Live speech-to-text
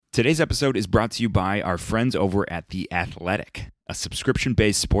Today's episode is brought to you by our friends over at The Athletic, a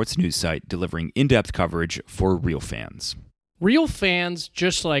subscription-based sports news site delivering in-depth coverage for real fans. Real fans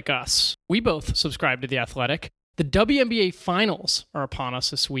just like us. We both subscribe to The Athletic. The WNBA Finals are upon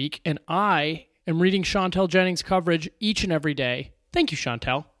us this week, and I am reading Chantel Jennings' coverage each and every day. Thank you,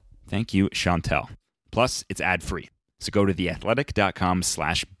 Chantel. Thank you, Chantel. Plus, it's ad-free. So go to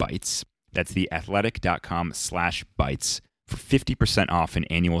theathletic.com/bites. That's theathletic.com/bites for 50% off an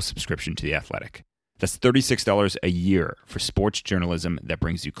annual subscription to The Athletic. That's $36 a year for sports journalism that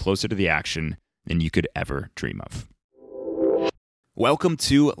brings you closer to the action than you could ever dream of. Welcome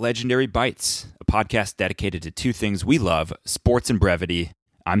to Legendary Bites, a podcast dedicated to two things we love, sports and brevity.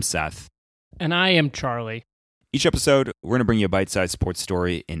 I'm Seth. And I am Charlie. Each episode, we're going to bring you a bite-sized sports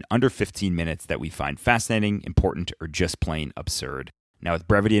story in under 15 minutes that we find fascinating, important, or just plain absurd. Now, with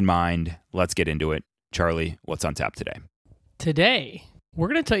brevity in mind, let's get into it. Charlie, what's on tap today? Today, we're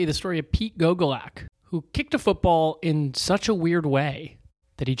going to tell you the story of Pete Gogolak, who kicked a football in such a weird way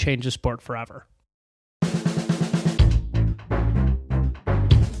that he changed the sport forever.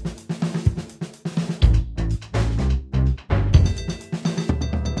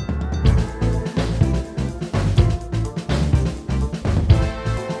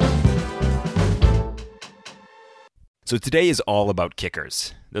 So today is all about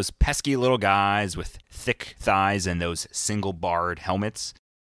kickers. Those pesky little guys with thick thighs and those single-barred helmets.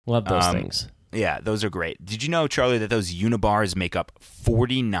 Love those things. Yeah, those are great. Did you know, Charlie, that those unibars make up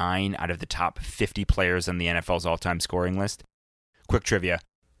 49 out of the top 50 players on the NFL's all-time scoring list? Quick trivia.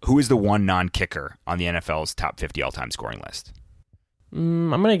 Who is the one non-kicker on the NFL's top 50 all-time scoring list? I'm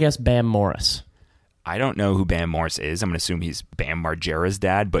going to guess Bam Morris. I don't know who Bam Morris is. I'm going to assume he's Bam Margera's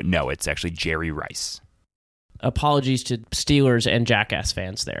dad, but no, it's actually Jerry Rice. Apologies to Steelers and Jackass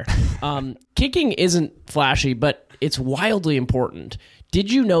fans there. Kicking isn't flashy, but it's wildly important.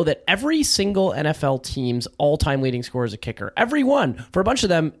 Did you know that every single NFL team's all-time leading scorer is a kicker? Every one. For a bunch of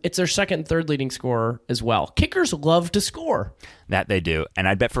them, it's their second and third leading scorer as well. Kickers love to score. That they do. And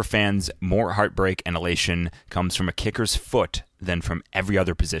I bet for fans, more heartbreak and elation comes from a kicker's foot than from every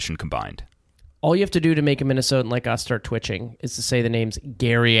other position combined. All you have to do to make a Minnesotan like us start twitching is to say the names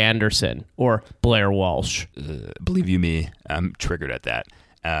Gary Anderson or Blair Walsh. Believe you me, I'm triggered at that.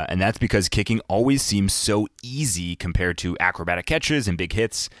 And that's because kicking always seems so easy compared to acrobatic catches and big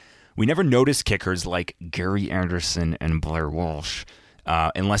hits. We never notice kickers like Gary Anderson and Blair Walsh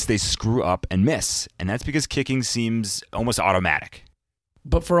unless they screw up and miss. And that's because kicking seems almost automatic.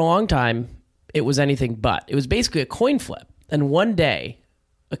 But for a long time, it was anything but. It was basically a coin flip. And one day,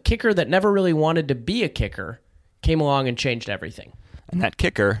 a kicker that never really wanted to be a kicker came along and changed everything. And that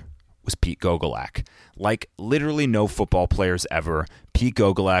kicker was Pete Gogolak. Like literally no football players ever, Pete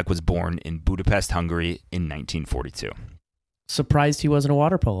Gogolak was born in Budapest, Hungary in 1942. Surprised he wasn't a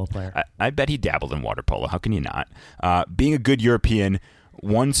water polo player. I bet he dabbled in water polo. How can you not? Being a good European,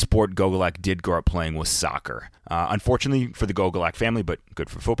 one sport Gogolak did grow up playing was soccer. Unfortunately for the Gogolak family, but good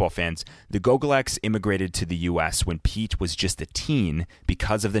for football fans, the Gogolaks immigrated to the U.S. when Pete was just a teen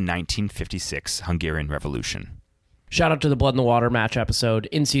because of the 1956 Hungarian Revolution. Shout out to the Blood in the Water match episode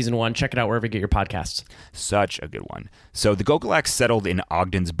in Season 1. Check it out wherever you get your podcasts. Such a good one. So the Gogolaks settled in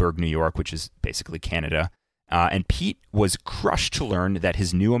Ogdensburg, New York, which is basically Canada, and Pete was crushed to learn that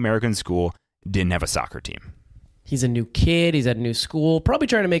his new American school didn't have a soccer team. He's a new kid. He's at a new school, probably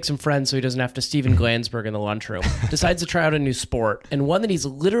trying to make some friends so he doesn't have to Steven Glansberg in the lunchroom. Decides to try out a new sport, and one that he's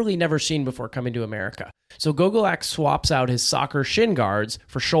literally never seen before coming to America. So Gogolak swaps out his soccer shin guards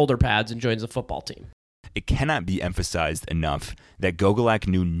for shoulder pads and joins the football team. It cannot be emphasized enough that Gogolak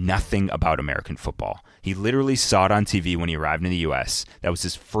knew nothing about American football. He literally saw it on TV when he arrived in the U.S. That was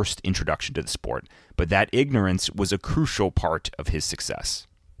his first introduction to the sport. But that ignorance was a crucial part of his success.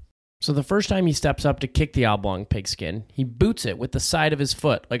 So the first time he steps up to kick the oblong pigskin, he boots it with the side of his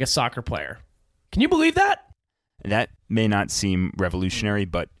foot like a soccer player. Can you believe that? That may not seem revolutionary,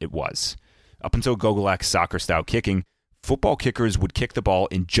 but it was. Up until Gogolak's soccer-style kicking, football kickers would kick the ball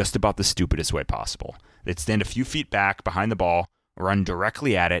in just about the stupidest way possible. They'd stand a few feet back behind the ball, run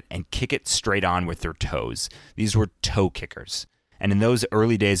directly at it, and kick it straight on with their toes. These were toe kickers. And in those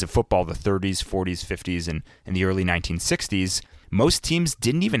early days of football, the 30s, 40s, 50s, and the early 1960s, most teams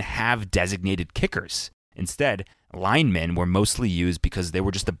didn't even have designated kickers. Instead, linemen were mostly used because they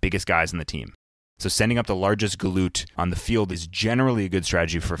were just the biggest guys on the team. So sending up the largest galoot on the field is generally a good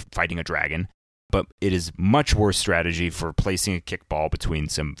strategy for fighting a dragon, but it is much worse strategy for placing a kickball between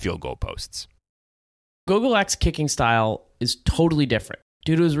some field goal posts. Gogolak's kicking style is totally different.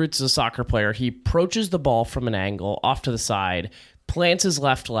 Due to his roots as a soccer player, he approaches the ball from an angle off to the side, plants his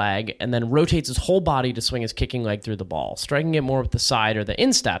left leg, and then rotates his whole body to swing his kicking leg through the ball, striking it more with the side or the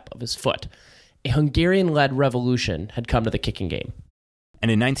instep of his foot. A Hungarian-led revolution had come to the kicking game. And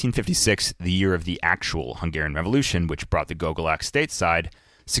in 1956, the year of the actual Hungarian Revolution, which brought the Gogolak stateside,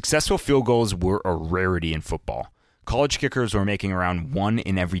 successful field goals were a rarity in football. College kickers were making around 1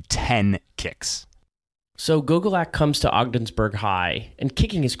 in every 10 kicks. So Gogolak comes to Ogdensburg High, and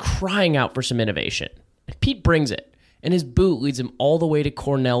kicking is crying out for some innovation. And Pete brings it, and his boot leads him all the way to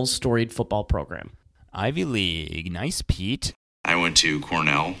Cornell's storied football program. Ivy League. Nice, Pete. I went to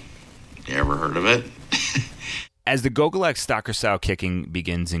Cornell. You ever heard of it? As the Gogolak soccer-style kicking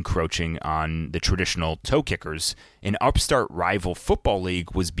begins encroaching on the traditional toe kickers, an upstart rival football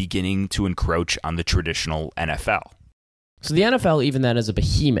league was beginning to encroach on the traditional NFL. So the NFL, even then, is a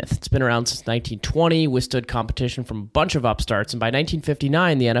behemoth. It's been around since 1920, withstood competition from a bunch of upstarts, and by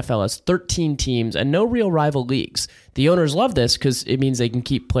 1959, the NFL has 13 teams and no real rival leagues. The owners love this because it means they can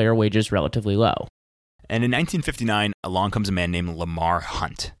keep player wages relatively low. And in 1959, along comes a man named Lamar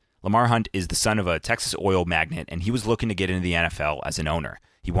Hunt. Lamar Hunt is the son of a Texas oil magnate, and he was looking to get into the NFL as an owner.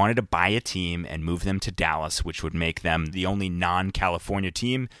 He wanted to buy a team and move them to Dallas, which would make them the only non-California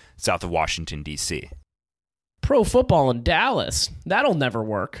team south of Washington, D.C. Pro football in Dallas? That'll never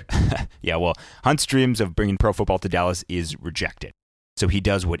work. Yeah, well, Hunt's dreams of bringing pro football to Dallas is rejected. So he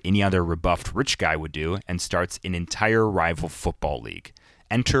does what any other rebuffed rich guy would do and starts an entire rival football league.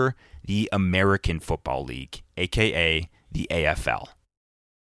 Enter the American Football League, a.k.a. the AFL.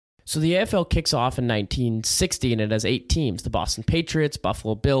 So the AFL kicks off in 1960, and it has 8 teams: the Boston Patriots,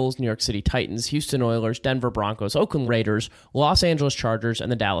 Buffalo Bills, New York City Titans, Houston Oilers, Denver Broncos, Oakland Raiders, Los Angeles Chargers,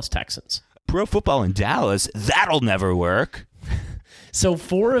 and the Dallas Texans. Pro football in Dallas? That'll never work. So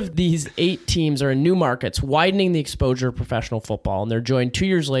 4 of these 8 teams are in new markets, widening the exposure of professional football, and they're joined 2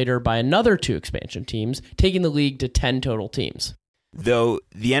 years later by another 2 expansion teams, taking the league to 10 total teams. Though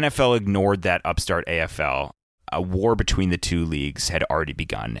the NFL ignored that upstart AFL, a war between the two leagues had already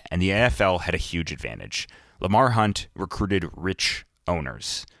begun, and the AFL had a huge advantage. Lamar Hunt recruited rich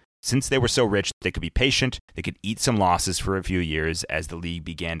owners. Since they were so rich, they could be patient, they could eat some losses for a few years as the league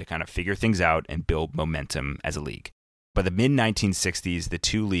began to kind of figure things out and build momentum as a league. By the mid-1960s, the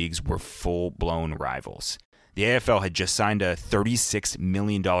two leagues were full-blown rivals. The AFL had just signed a $36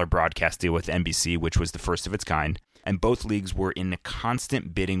 million broadcast deal with NBC, which was the first of its kind, and both leagues were in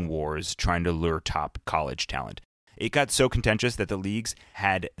constant bidding wars trying to lure top college talent. It got so contentious that the leagues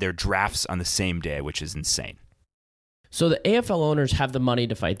had their drafts on the same day, which is insane. So the AFL owners have the money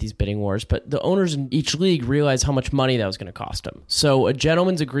to fight these bidding wars, but the owners in each league realize how much money that was going to cost them. So a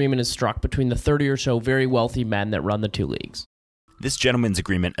gentleman's agreement is struck between the 30 or so very wealthy men that run the two leagues. This gentleman's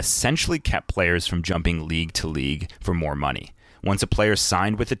agreement essentially kept players from jumping league to league for more money. Once a player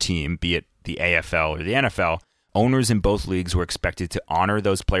signed with a team, be it the AFL or the NFL, owners in both leagues were expected to honor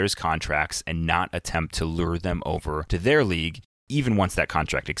those players' contracts and not attempt to lure them over to their league, even once that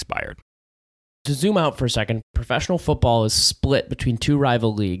contract expired. To zoom out for a second, professional football is split between 2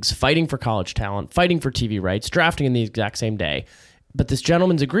 rival leagues, fighting for college talent, fighting for TV rights, drafting in the exact same day. But this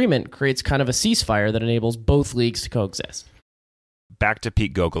gentleman's agreement creates kind of a ceasefire that enables both leagues to coexist. Back to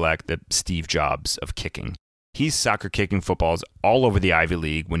Pete Gogolak, the Steve Jobs of kicking. He's soccer kicking footballs all over the Ivy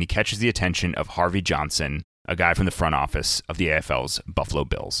League when he catches the attention of Harvey Johnson, a guy from the front office of the AFL's Buffalo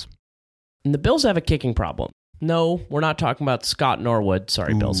Bills. And the Bills have a kicking problem. No, we're not talking about Scott Norwood.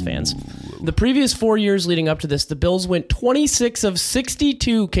 Sorry, Bills fans. The previous 4 years leading up to this, the Bills went 26 of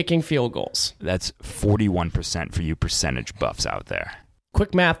 62 kicking field goals. That's 41% for you percentage buffs out there.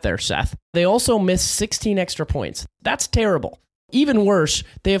 Quick math there, Seth. They also missed 16 extra points. That's terrible. Even worse,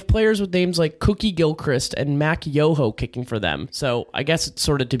 they have players with names like Cookie Gilchrist and Mac Yoho kicking for them, so I guess it's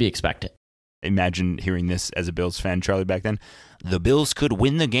sort of to be expected. Imagine hearing this as a Bills fan, Charlie, back then. The Bills could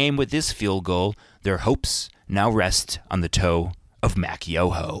win the game with this field goal. Their hopes now rest on the toe of Mac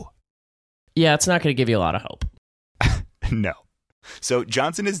Yoho. Yeah, it's not going to give you a lot of hope. No. So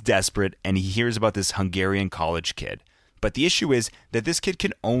Johnson is desperate, and he hears about this Hungarian college kid. But the issue is that this kid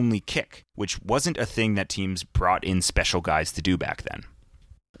can only kick, which wasn't a thing that teams brought in special guys to do back then.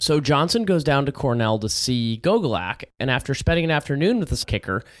 So Johnson goes down to Cornell to see Gogolak, and after spending an afternoon with this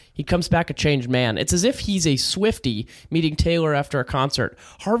kicker, he comes back a changed man. It's as if he's a Swiftie meeting Taylor after a concert.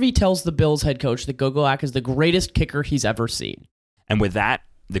 Harvey tells the Bills head coach that Gogolak is the greatest kicker he's ever seen. And with that,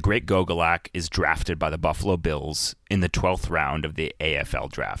 the great Gogolak is drafted by the Buffalo Bills in the 12th round of the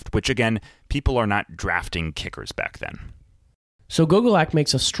AFL draft, which again, people are not drafting kickers back then. So Gogolak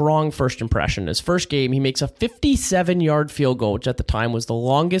makes a strong first impression. His first game, he makes a 57-yard field goal, which at the time was the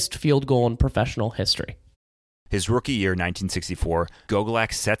longest field goal in professional history. His rookie year, 1964,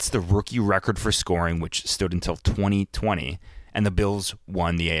 Gogolak sets the rookie record for scoring, which stood until 2020, and the Bills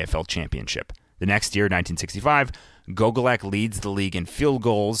won the AFL championship. The next year, 1965, Gogolak leads the league in field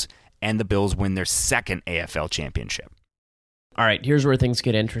goals, and the Bills win their second AFL championship. All right, here's where things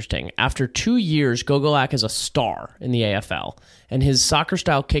get interesting. After 2 years, Gogolak is a star in the AFL, and his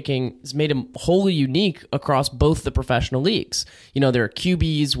soccer-style kicking has made him wholly unique across both the professional leagues. You know, there are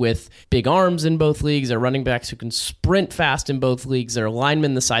QBs with big arms in both leagues, there are running backs who can sprint fast in both leagues, there are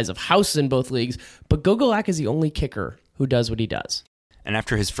linemen the size of houses in both leagues, but Gogolak is the only kicker who does what he does. And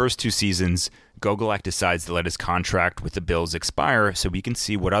after his first 2 seasons, Gogolak decides to let his contract with the Bills expire so we can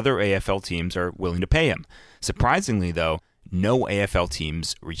see what other AFL teams are willing to pay him. Surprisingly, though, no AFL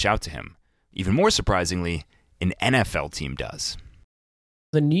teams reach out to him. Even more surprisingly, an NFL team does.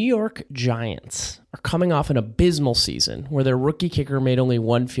 The New York Giants are coming off an abysmal season where their rookie kicker made only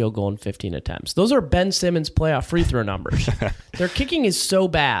 1 field goal in 15 attempts. Those are Ben Simmons' playoff free throw numbers. Their kicking is so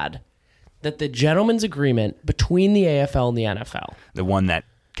bad that the gentleman's agreement between the AFL and the NFL, the one that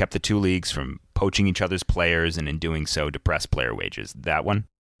kept the 2 leagues from poaching each other's players and in doing so depressed player wages, that one?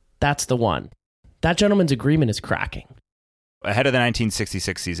 That's the one. That gentleman's agreement is cracking. Ahead of the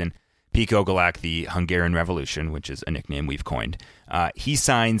 1966 season, Pete Gogolak, the Hungarian Revolution, which is a nickname we've coined, he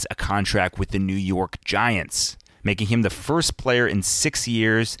signs a contract with the New York Giants, making him the first player in 6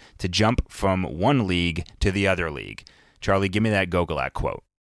 years to jump from one league to the other league. Charlie, give me that Gogolak quote.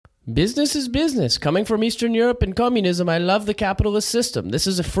 Business is business. Coming from Eastern Europe and communism, I love the capitalist system. This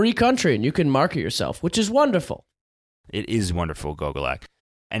is a free country and you can market yourself, which is wonderful. It is wonderful, Gogolak.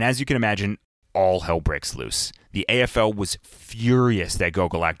 And as you can imagine, all hell breaks loose. The AFL was furious that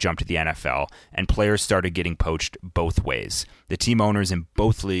Gogolak jumped to the NFL, and players started getting poached both ways. The team owners in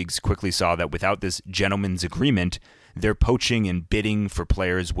both leagues quickly saw that without this gentleman's agreement, their poaching and bidding for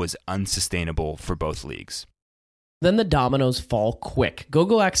players was unsustainable for both leagues. Then the dominoes fall quick.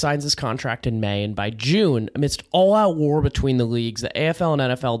 Gogolak signs his contract in May, and by June, amidst all-out war between the leagues, the AFL and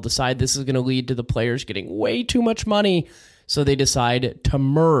NFL decide this is going to lead to the players getting way too much money, so they decide to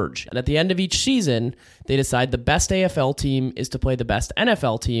merge. And at the end of each season, they decide the best AFL team is to play the best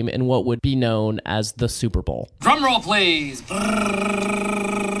NFL team in what would be known as the Super Bowl. Drum roll, please.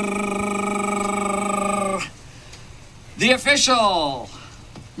 The official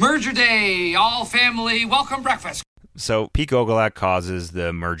merger day, all family welcome breakfast. So Pete Gogolak causes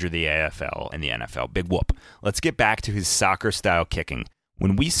the merger of the AFL and the NFL. Big whoop. Let's get back to his soccer-style kicking.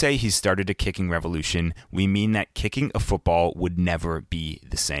 When we say he started a kicking revolution, we mean that kicking a football would never be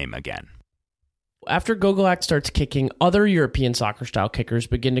the same again. After Gogolak starts kicking, other European soccer-style kickers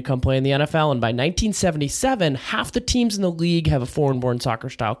begin to come play in the NFL, and by 1977, half the teams in the league have a foreign-born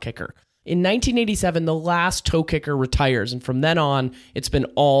soccer-style kicker. In 1987, the last toe kicker retires, and from then on, it's been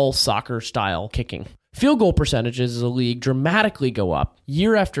all soccer-style kicking. Field goal percentages as a league dramatically go up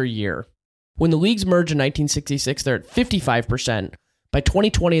year after year. When the leagues merged in 1966, they're at 55%. By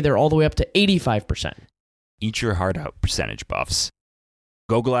 2020, they're all the way up to 85%. Eat your heart out, percentage buffs.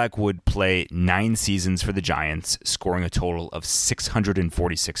 Gogolak would play 9 seasons for the Giants, scoring a total of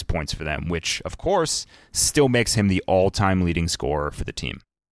 646 points for them, which, of course, still makes him the all-time leading scorer for the team.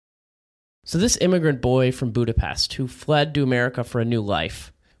 So this immigrant boy from Budapest who fled to America for a new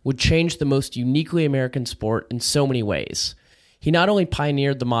life would change the most uniquely American sport in so many ways. He not only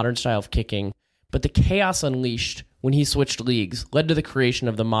pioneered the modern style of kicking, but the chaos unleashed when he switched leagues led to the creation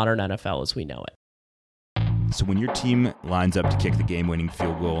of the modern NFL as we know it. So when your team lines up to kick the game-winning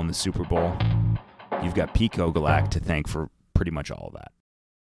field goal in the Super Bowl, you've got Pete Gogolak to thank for pretty much all of that.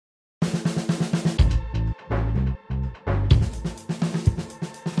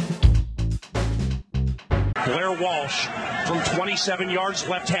 Blair Walsh from 27 yards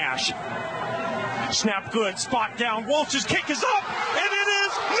left hash. Snap good, spot down. Walsh's kick is up, and it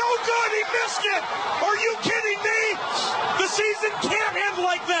is no good. He missed it. Are you kidding me? The season can't end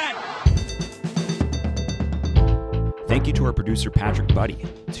like that. Thank you to our producer Patrick Buddy,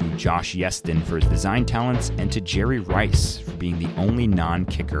 to Josh Yeston for his design talents, and to Jerry Rice for being the only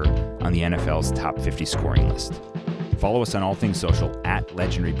non-kicker on the NFL's top 50 scoring list. Follow us on all things social at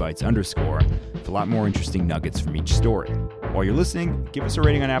 @LegendaryBytes_ for a lot more interesting nuggets from each story. While you're listening, give us a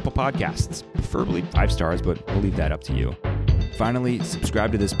rating on Apple Podcasts, preferably 5 stars, but we'll leave that up to you. Finally,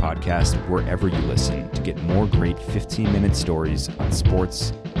 subscribe to this podcast wherever you listen to get more great 15-minute stories on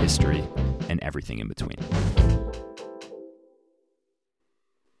sports, history, and everything in between.